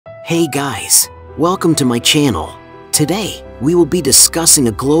Hey guys, welcome to my channel. Today, we will be discussing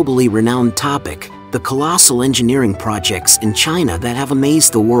a globally renowned topic, the colossal engineering projects in China that have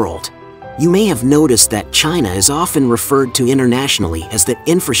amazed the world. You may have noticed that China is often referred to internationally as the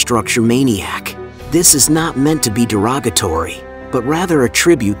infrastructure maniac. This is not meant to be derogatory, but rather a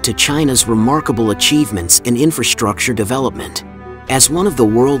tribute to China's remarkable achievements in infrastructure development. As one of the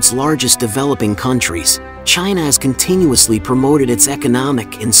world's largest developing countries, China has continuously promoted its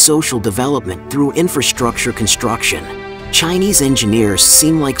economic and social development through infrastructure construction. Chinese engineers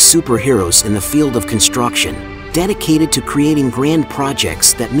seem like superheroes in the field of construction, dedicated to creating grand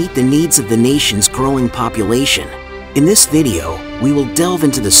projects that meet the needs of the nation's growing population. In this video, we will delve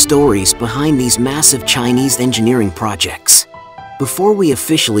into the stories behind these massive Chinese engineering projects. Before we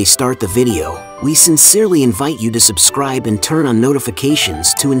officially start the video, we sincerely invite you to subscribe and turn on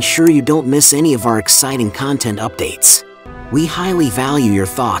notifications to ensure you don't miss any of our exciting content updates. We highly value your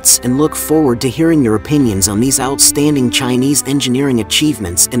thoughts and look forward to hearing your opinions on these outstanding Chinese engineering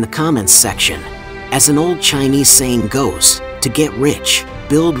achievements in the comments section. As an old Chinese saying goes, to get rich,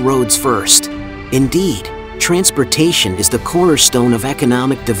 build roads first. Indeed, transportation is the cornerstone of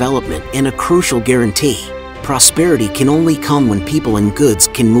economic development and a crucial guarantee. Prosperity can only come when people and goods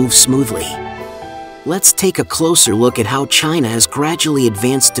can move smoothly. Let's take a closer look at how China has gradually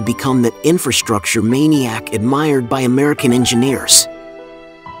advanced to become the infrastructure maniac admired by American engineers.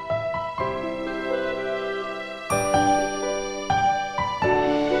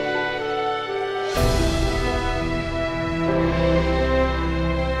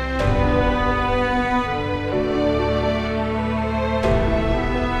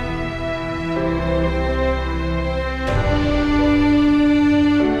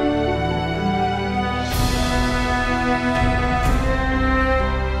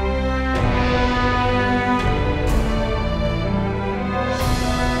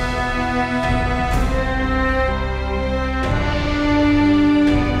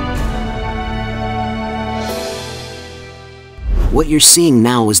 What you're seeing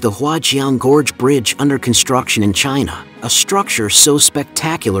now is the Hujiang Gorge Bridge under construction in China, a structure so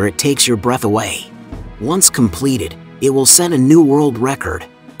spectacular it takes your breath away. Once completed, it will set a new world record,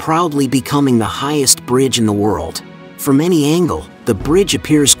 proudly becoming the highest bridge in the world. From any angle, the bridge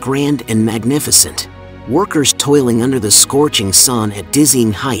appears grand and magnificent. Workers toiling under the scorching sun at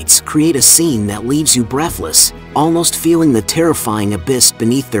dizzying heights create a scene that leaves you breathless, almost feeling the terrifying abyss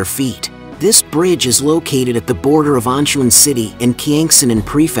beneath their feet. This bridge is located at the border of Anshun City and Qiangxin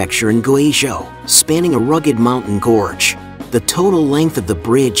Prefecture in Guizhou, spanning a rugged mountain gorge. The total length of the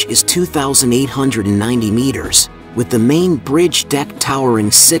bridge is 2,890 meters, with the main bridge deck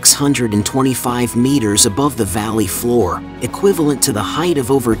towering 625 meters above the valley floor, equivalent to the height of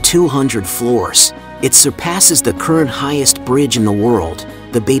over 200 floors. It surpasses the current highest bridge in the world,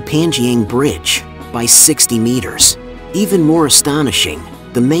 the Xingqiu Bridge, by 60 meters. Even more astonishing,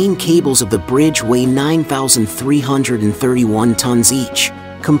 the main cables of the bridge weigh 9,331 tons each,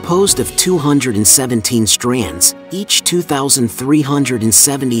 composed of 217 strands, each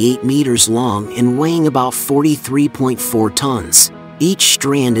 2,378 meters long and weighing about 43.4 tons. Each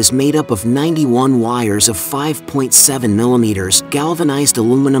strand is made up of 91 wires of 5.7 millimeters galvanized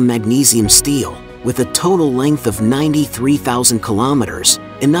aluminum magnesium steel, with a total length of 93,000 kilometers,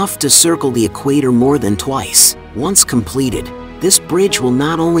 enough to circle the equator more than twice. Once completed, this bridge will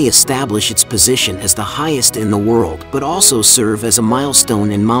not only establish its position as the highest in the world, but also serve as a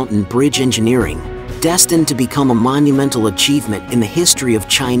milestone in mountain bridge engineering, destined to become a monumental achievement in the history of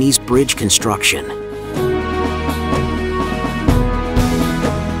Chinese bridge construction.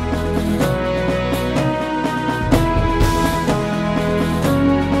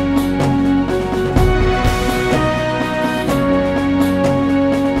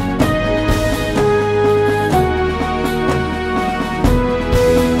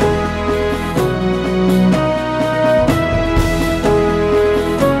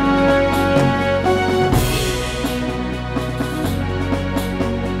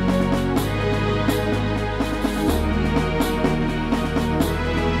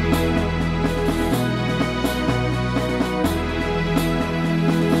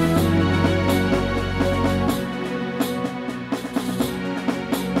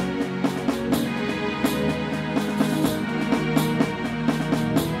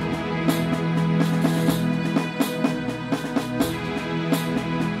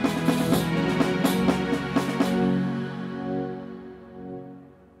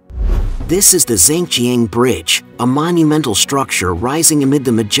 This is the Xingqiu Bridge, a monumental structure rising amid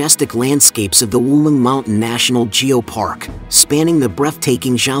the majestic landscapes of the Wuming Mountain National Geopark, spanning the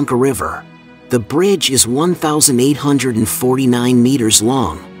breathtaking Xingqiu River. The bridge is 1,849 meters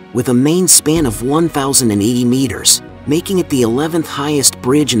long, with a main span of 1,080 meters, making it the 11th highest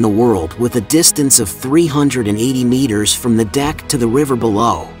bridge in the world with a distance of 380 meters from the deck to the river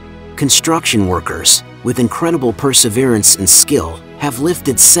below. Construction workers, with incredible perseverance and skill, have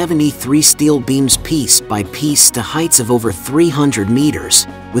lifted 73 steel beams piece by piece to heights of over 300 meters,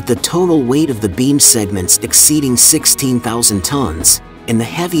 with the total weight of the beam segments exceeding 16,000 tons, and the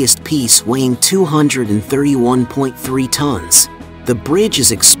heaviest piece weighing 231.3 tons. The bridge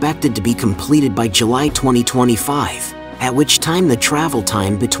is expected to be completed by July 2025, at which time the travel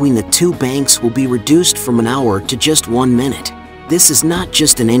time between the two banks will be reduced from an hour to just 1 minute. This is not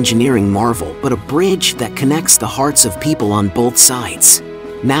just an engineering marvel, but a bridge that connects the hearts of people on both sides.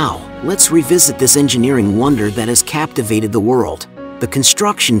 Now, let's revisit this engineering wonder that has captivated the world. The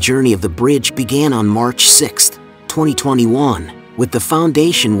construction journey of the bridge began on March 6, 2021, with the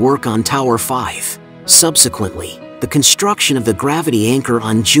foundation work on Tower 5. Subsequently, the construction of the gravity anchor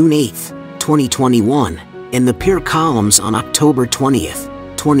on June 8, 2021, and the pier columns on October 20,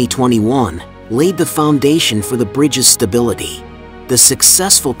 2021, laid the foundation for the bridge's stability. The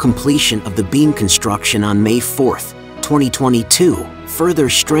successful completion of the beam construction on May 4, 2022, further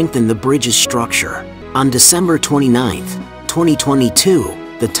strengthened the bridge's structure. On December 29, 2022,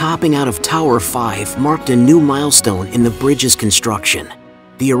 the topping out of Tower 5 marked a new milestone in the bridge's construction.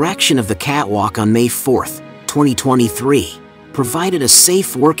 The erection of the catwalk on May 4, 2023, provided a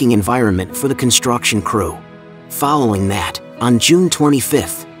safe working environment for the construction crew. Following that, on June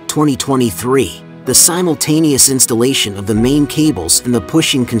 25, 2023, the simultaneous installation of the main cables and the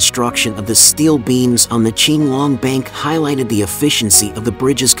pushing construction of the steel beams on the Qinglong Bank highlighted the efficiency of the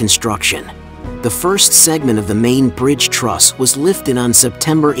bridge's construction. The first segment of the main bridge truss was lifted on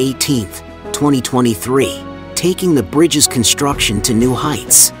September 18, 2023, taking the bridge's construction to new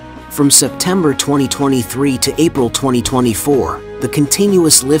heights. From September 2023 to April 2024, the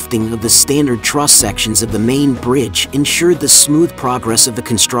continuous lifting of the standard truss sections of the main bridge ensured the smooth progress of the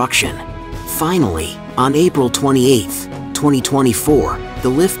construction. Finally, on April 28, 2024, the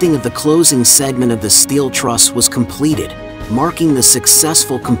lifting of the closing segment of the steel truss was completed, marking the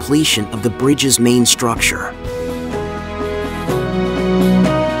successful completion of the bridge's main structure.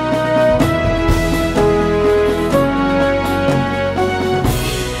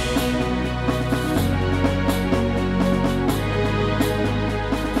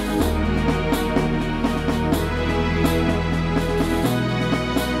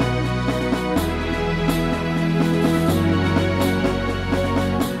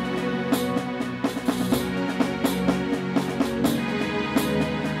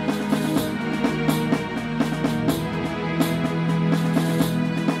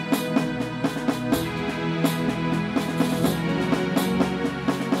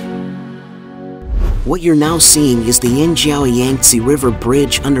 What you're now seeing is the Xingqiu Yangtze River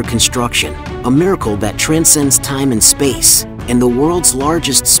Bridge under construction, a miracle that transcends time and space, and the world's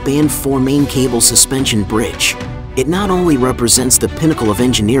largest span 4 main cable suspension bridge. It not only represents the pinnacle of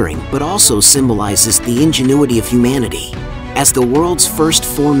engineering, but also symbolizes the ingenuity of humanity. As the world's first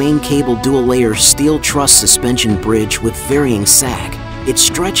 4 main cable dual-layer steel truss suspension bridge with varying sag, it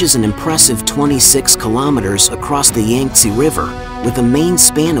stretches an impressive 26 kilometers across the Yangtze River, with a main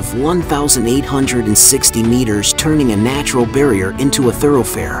span of 1,860 meters, turning a natural barrier into a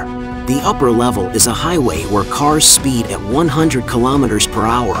thoroughfare. The upper level is a highway where cars speed at 100 kilometers per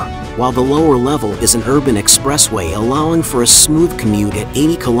hour, while the lower level is an urban expressway allowing for a smooth commute at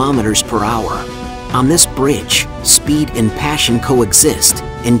 80 kilometers per hour. On this bridge, speed and passion coexist,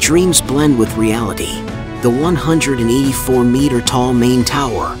 and dreams blend with reality. The 184-meter-tall main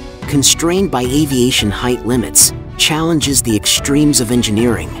tower, constrained by aviation height limits, challenges the extremes of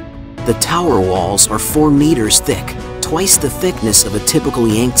engineering. The tower walls are 4 meters thick, twice the thickness of a typical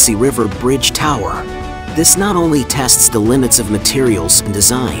Yangtze River bridge tower. This not only tests the limits of materials and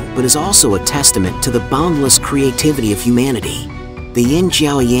design, but is also a testament to the boundless creativity of humanity. The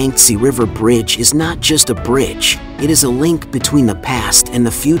Xingqiu Yangtze River Bridge is not just a bridge, it is a link between the past and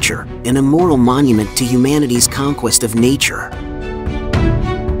the future, an immortal monument to humanity's conquest of nature.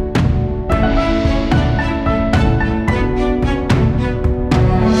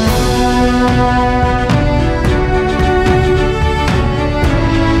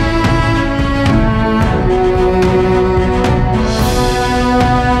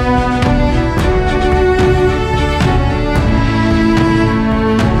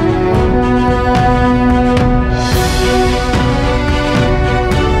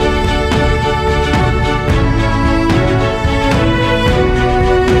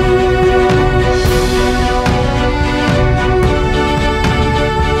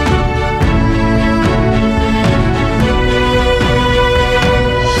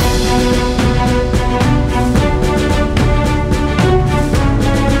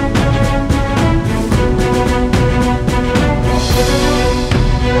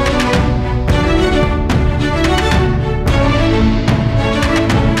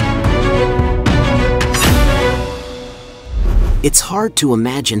 It's hard to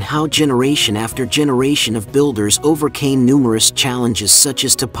imagine how generation after generation of builders overcame numerous challenges such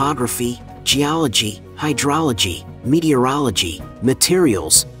as topography, geology, hydrology, meteorology,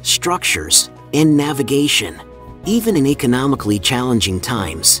 materials, structures, and navigation. Even in economically challenging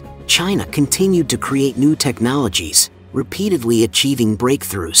times, China continued to create new technologies, repeatedly achieving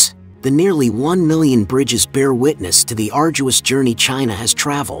breakthroughs. The nearly 1 million bridges bear witness to the arduous journey China has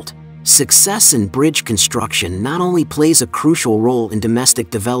traveled. Success in bridge construction not only plays a crucial role in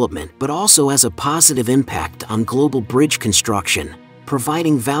domestic development but also has a positive impact on global bridge construction,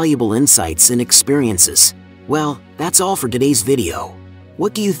 providing valuable insights and experiences. Well, that's all for today's video.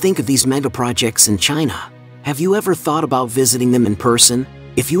 What do you think of these mega projects in China? Have you ever thought about visiting them in person?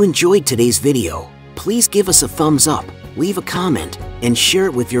 If you enjoyed today's video, please give us a thumbs up, leave a comment, and share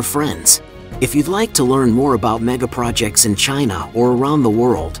it with your friends. If you'd like to learn more about mega projects in China or around the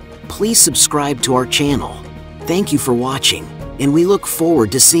world, please subscribe to our channel. Thank you for watching, and we look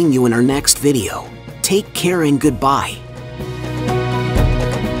forward to seeing you in our next video. Take care and goodbye.